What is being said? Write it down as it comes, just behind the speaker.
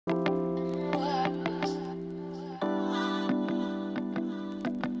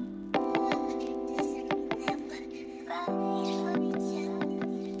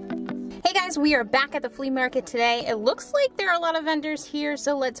guys, we are back at the flea market today. It looks like there are a lot of vendors here,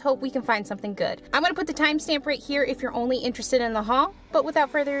 so let's hope we can find something good. I'm gonna put the timestamp right here if you're only interested in the haul, but without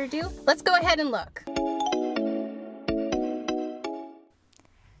further ado, let's go ahead and look.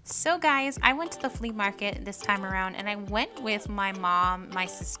 So guys, I went to the flea market this time around and I went with my mom, my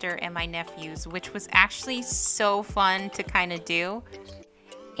sister, and my nephews, which was actually so fun to kind of do.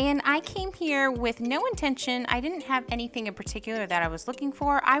 And I came here with no intention. I didn't have anything in particular that I was looking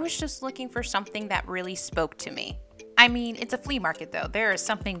for. I was just looking for something that really spoke to me. I mean, it's a flea market though. There is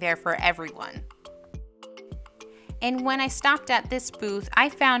something there for everyone. And when I stopped at this booth, I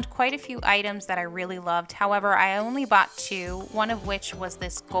found quite a few items that I really loved. However, I only bought two, one of which was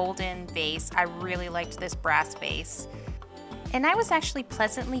this golden vase. I really liked this brass vase. And I was actually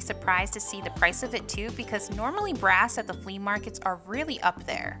pleasantly surprised to see the price of it too, because normally brass at the flea markets are really up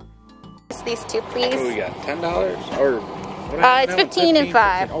there. These two, please. What do we got? $10 or? It's 15 and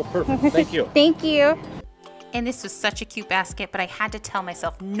 5. Oh, perfect. Thank you. Thank you. And this was such a cute basket, but I had to tell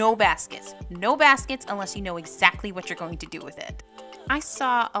myself no baskets. No baskets unless you know exactly what you're going to do with it. I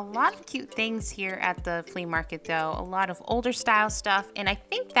saw a lot of cute things here at the flea market though, a lot of older style stuff, and I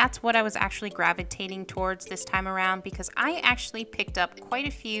think that's what I was actually gravitating towards this time around, because I actually picked up quite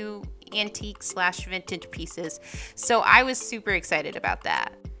a few antique / vintage pieces, so I was super excited about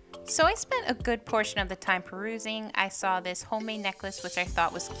that. So I spent a good portion of the time perusing. I saw this homemade necklace, which I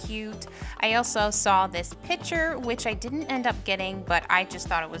thought was cute. I also saw this pitcher, which I didn't end up getting, but I just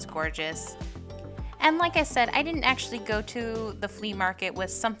thought it was gorgeous. And like I said, I didn't actually go to the flea market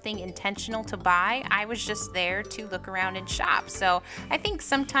with something intentional to buy. I was just there to look around and shop. So I think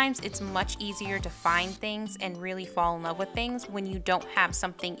sometimes it's much easier to find things and really fall in love with things when you don't have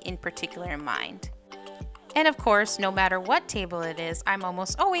something in particular in mind. And of course, no matter what table it is, I'm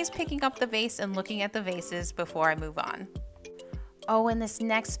almost always picking up the vase and looking at the vases before I move on. Oh, and this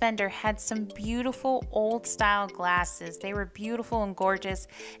next vendor had some beautiful old style glasses. They were beautiful and gorgeous,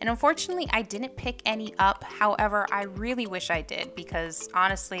 and unfortunately I didn't pick any up. However, I really wish I did, because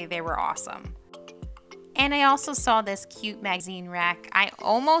honestly they were awesome. And I also saw this cute magazine rack. I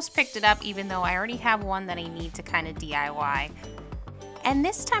almost picked it up even though I already have one that I need to kind of DIY. And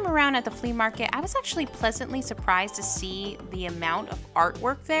this time around at the flea market, I was actually pleasantly surprised to see the amount of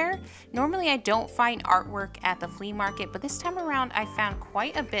artwork there. Normally I don't find artwork at the flea market, but this time around I found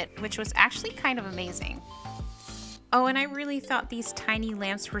quite a bit, which was actually kind of amazing. Oh, and I really thought these tiny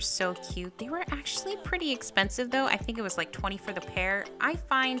lamps were so cute. They were actually pretty expensive though. I think it was like $20 for the pair. I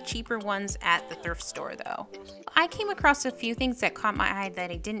find cheaper ones at the thrift store though. I came across a few things that caught my eye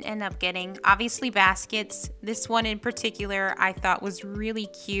that I didn't end up getting. Obviously baskets. This one in particular I thought was really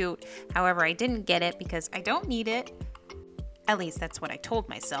cute. However, I didn't get it because I don't need it. At least that's what I told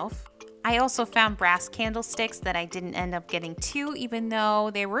myself. I also found brass candlesticks that I didn't end up getting too, even though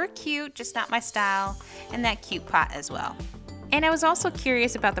they were cute, just not my style, and that cute pot as well. And I was also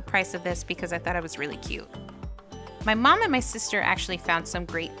curious about the price of this because I thought it was really cute. My mom and my sister actually found some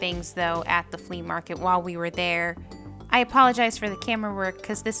great things though at the flea market while we were there. I apologize for the camera work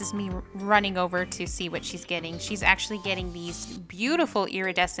because this is me running over to see what she's getting. She's actually getting these beautiful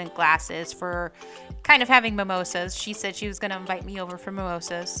iridescent glasses for kind of having mimosas. She said she was going to invite me over for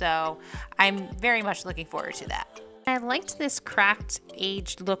mimosas, so I'm very much looking forward to that. I liked this cracked,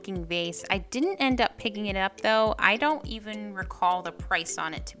 aged looking vase. I didn't end up picking it up though. I don't even recall the price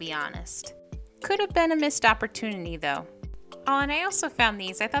on it, to be honest. Could have been a missed opportunity though. Oh, and I also found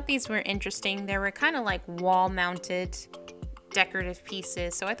these. I thought these were interesting. They were kind of like wall-mounted decorative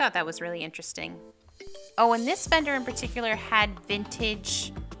pieces, so I thought that was really interesting. Oh, and this vendor in particular had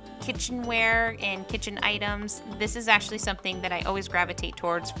vintage kitchenware and kitchen items. This is actually something that I always gravitate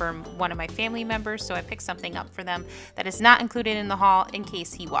towards from one of my family members, so I picked something up for them that is not included in the haul in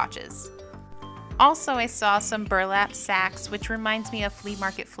case he watches. Also, I saw some burlap sacks, which reminds me of Flea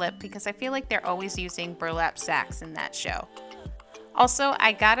Market Flip because I feel like they're always using burlap sacks in that show. Also,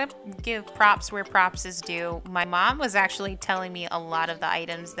 I gotta give props where props is due. My mom was actually telling me a lot of the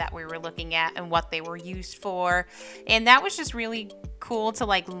items that we were looking at and what they were used for, and that was just really cool to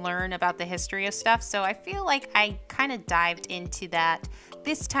like learn about the history of stuff. So I feel like I kind of dived into that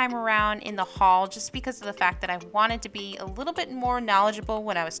this time around in the haul just because of the fact that I wanted to be a little bit more knowledgeable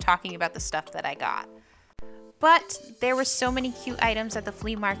when I was talking about the stuff that I got. But there were so many cute items at the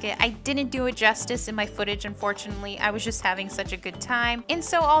flea market. I didn't do it justice in my footage, unfortunately. I was just having such a good time. And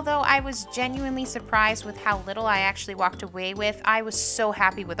so although I was genuinely surprised with how little I actually walked away with, I was so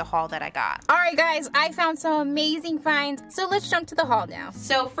happy with the haul that I got. Alright guys, I found some amazing finds, so let's jump to the haul now.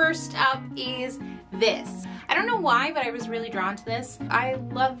 So first up is this. I don't know why, but I was really drawn to this. I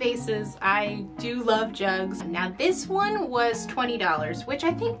love vases. I do love jugs. Now this one was $20, which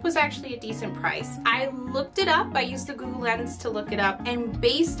I think was actually a decent price. I looked it up. I used the Google Lens to look it up, and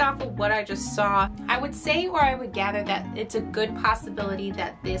based off of what I just saw, I would say, or I would gather, that it's a good possibility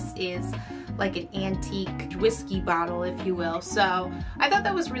that this is like an antique whiskey bottle, if you will. So I thought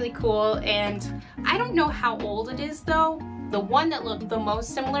that was really cool, and I don't know how old it is though. The one that looked the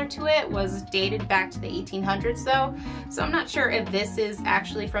most similar to it was dated back to the 1800s though, so I'm not sure if this is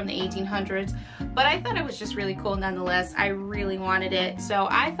actually from the 1800s, but I thought it was just really cool nonetheless. I really wanted it, so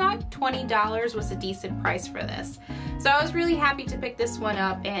I thought $20 was a decent price for this. So I was really happy to pick this one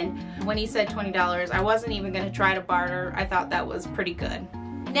up, and when he said $20, I wasn't even going to try to barter. I thought that was pretty good.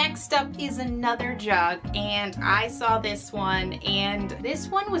 Next up is another jug, and I saw this one, and this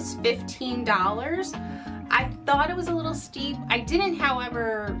one was $15. I thought it was a little steep. I didn't,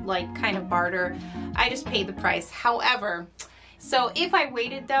 however, like kind of barter. I just paid the price. However, so if I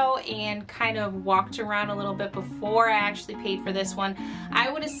waited though and kind of walked around a little bit before I actually paid for this one, I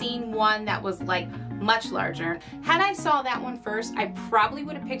would have seen one that was like much larger. Had I saw that one first, I probably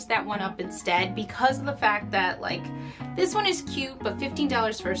would have picked that one up instead, because of the fact that like this one is cute, but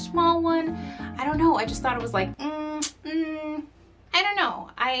 $15 for a small one, I don't know. I just thought it was like, I don't know.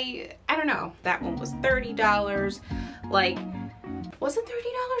 I don't know. That one was $30. Like, was it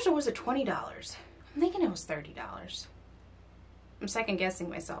 $30 or was it $20? I'm thinking it was $30. I'm second guessing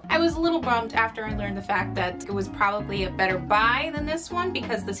myself. I was a little bummed after I learned the fact that it was probably a better buy than this one,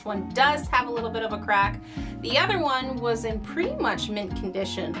 because this one does have a little bit of a crack. The other one was in pretty much mint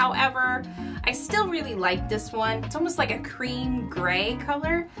condition. However, I still really like this one. It's almost like a cream gray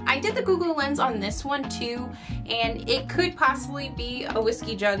color. I did the Google Lens on this one too, and it could possibly be a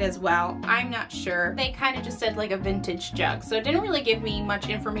whiskey jug as well. I'm not sure. They kind of just said like a vintage jug, so it didn't really give me much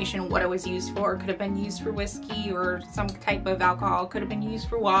information what it was used for. It could have been used for whiskey or some type of alcohol. Could have been used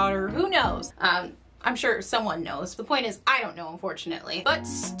for water. Who knows? I'm sure someone knows. The point is, I don't know, unfortunately. But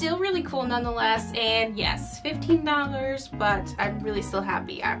still really cool nonetheless. And yes, $15, but I'm really still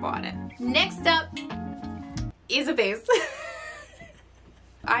happy I bought it. Next up is a vase.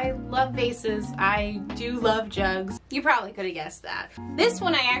 I love vases. I do love jugs. You probably could have guessed that. This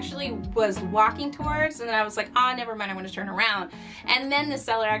one I actually was walking towards, and then I was like, oh, never mind, I'm going to turn around. And then the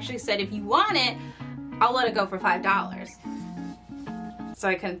seller actually said, if you want it, I'll let it go for $5. So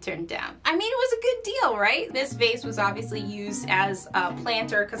I couldn't turn it down. I mean, it was a good deal, right? This vase was obviously used as a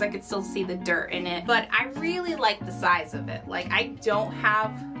planter because I could still see the dirt in it, but I really like the size of it. Like, I don't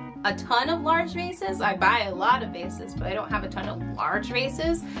have a ton of large vases. I buy a lot of vases, but I don't have a ton of large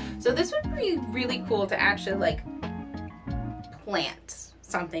vases. So this would be really cool to actually like plant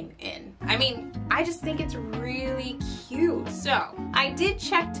something in. I mean, I just think it's really cute. So I did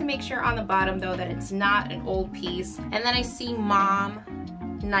check to make sure on the bottom though that it's not an old piece, and then I see Mom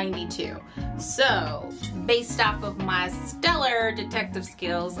 92. So based off of my stellar detective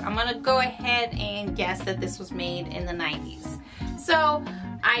skills, I'm gonna go ahead and guess that this was made in the 90s. So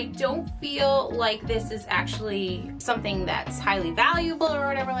I don't feel like this is actually something that's highly valuable or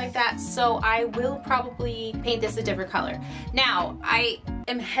whatever like that, so I will probably paint this a different color. Now, I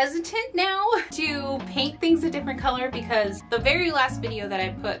am hesitant now to paint things a different color because the very last video that I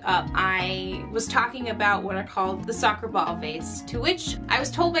put up, I was talking about what I called the soccer ball vase, to which I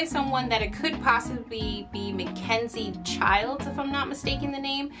was told by someone that it could possibly be Mackenzie Childs, if I'm not mistaken the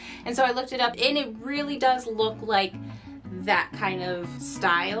name, and so I looked it up, and it really does look like that kind of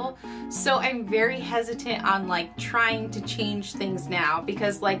style. So I'm very hesitant on like trying to change things now,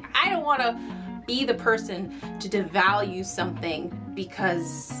 because like I don't want to be the person to devalue something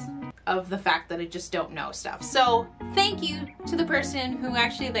because of the fact that I just don't know stuff. So thank you to the person who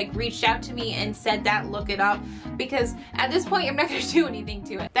actually like reached out to me and said that, look it up, because at this point I'm not going to do anything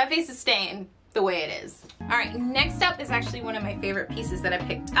to it. That vase is staying the way it is. Alright, next up is actually one of my favorite pieces that I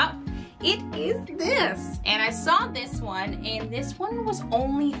picked up. It is this, and I saw this one, and this one was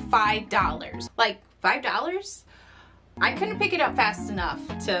only $5. Like, $5? I couldn't pick it up fast enough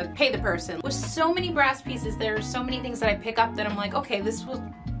to pay the person. With so many brass pieces, there are so many things that I pick up that I'm like, okay, this was,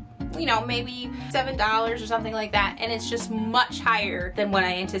 you know, maybe $7 or something like that, and it's just much higher than what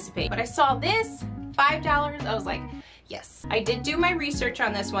I anticipate. But I saw this, $5, I was like, Yes, I did do my research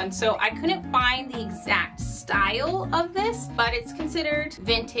on this one, so I couldn't find the exact style of this, but it's considered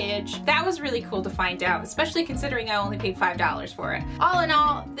vintage. That was really cool to find out, especially considering I only paid $5 for it. All in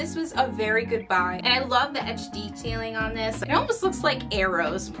all, this was a very good buy, and I love the etched detailing on this. It almost looks like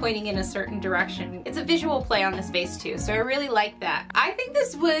arrows pointing in a certain direction. It's a visual play on this base too, so I really like that. I think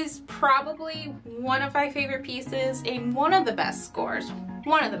this was probably one of my favorite pieces and one of the best scores.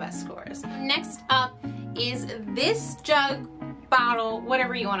 One of the best scores. Next up is this jug, bottle,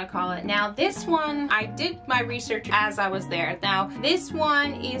 whatever you want to call it. Now this one, I did my research as I was there. Now this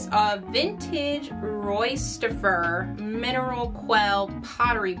one is a vintage Royster mineral quell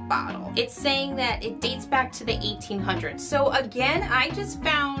pottery bottle. It's saying that it dates back to the 1800s. So again, I just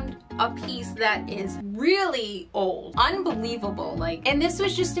found a piece that is really old, unbelievable. Like, and this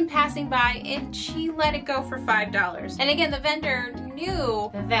was just in passing by, and she let it go for $5. And again, the vendor knew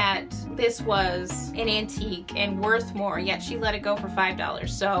that this was an antique and worth more, yet she let it go for $5.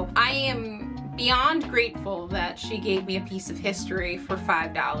 So I am beyond grateful that she gave me a piece of history for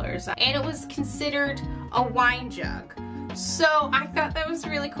 $5. And it was considered a wine jug. So I thought that was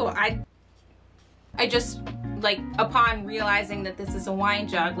really cool. I just, like, upon realizing that this is a wine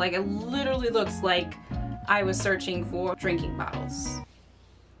jug, like, it literally looks like I was searching for drinking bottles.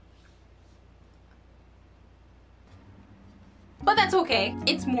 But that's okay.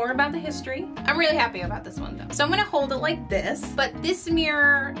 It's more about the history. I'm really happy about this one though. So I'm gonna hold it like this, but this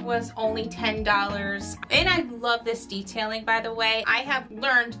mirror was only $10. And I love this detailing, by the way. I have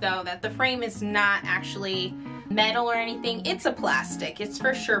learned though that the frame is not actually metal or anything. It's a plastic. It's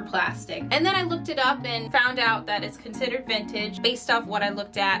for sure plastic. And then I looked it up and found out that it's considered vintage based off what I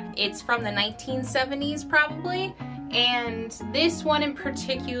looked at. It's from the 1970s probably. And this one in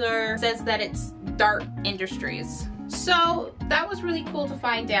particular says that it's Dart Industries. So that was really cool to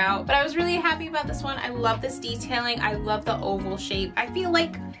find out, but I was really happy about this one. I love this detailing. I love the oval shape. I feel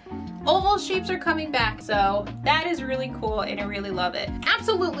like oval shapes are coming back, so that is really cool and I really love it.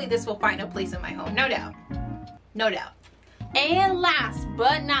 Absolutely, this will find a place in my home, no doubt. No doubt. And last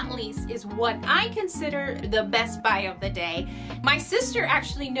but not least is what I consider the best buy of the day. My sister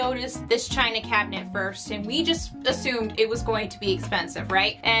actually noticed this china cabinet first, and we just assumed it was going to be expensive,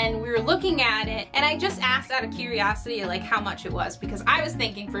 right? And we were looking at it, and I just asked out of curiosity like how much it was, because I was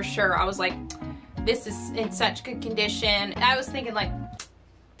thinking for sure, I was like, this is in such good condition. And I was thinking like,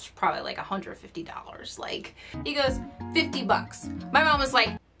 it's probably like $150. Like, he goes, 50 bucks. My mom was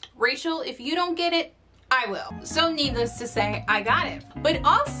like, Rachel, if you don't get it, I will. So needless to say, I got it. But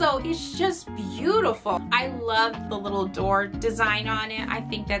also, it's just beautiful. I love the little door design on it. I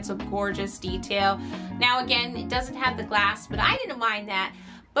think that's a gorgeous detail. Now again, it doesn't have the glass, but I didn't mind that.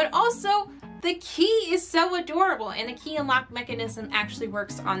 But also, the key is so adorable, and the key and lock mechanism actually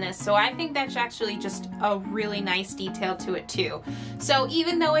works on this. So I think that's actually just a really nice detail to it too. So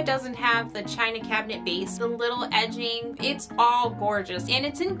even though it doesn't have the china cabinet base, the little edging, it's all gorgeous and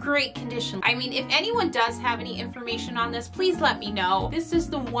it's in great condition. I mean, if anyone does have any information on this, please let me know. This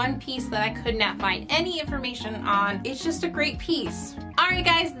is the one piece that I could not find any information on. It's just a great piece. Alright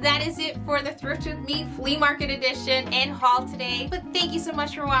guys, that is it for the Thrift With Me Flea Market Edition and haul today. But thank you so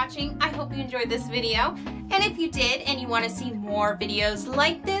much for watching. I hope you enjoyed this video. And if you did and you want to see more videos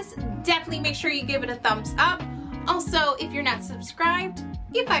like this, definitely make sure you give it a thumbs up. Also, if you're not subscribed,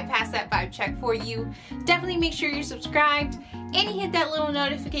 if I pass that vibe check for you, definitely make sure you're subscribed and hit that little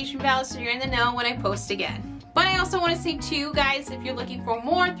notification bell so you're in the know when I post again. But I also want to say too, guys, if you're looking for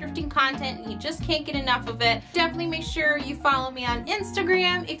more thrifting content and you just can't get enough of it, definitely make sure you follow me on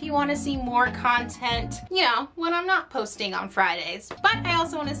Instagram if you want to see more content, you know, when I'm not posting on Fridays. But I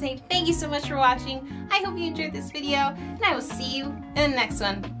also want to say thank you so much for watching. I hope you enjoyed this video, and I will see you in the next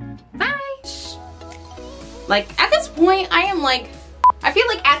one. Bye! Like, at this point, I feel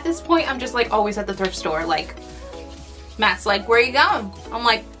like at this point, I'm just like always at the thrift store. Like, Matt's like, where are you going? I'm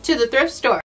like, to the thrift store.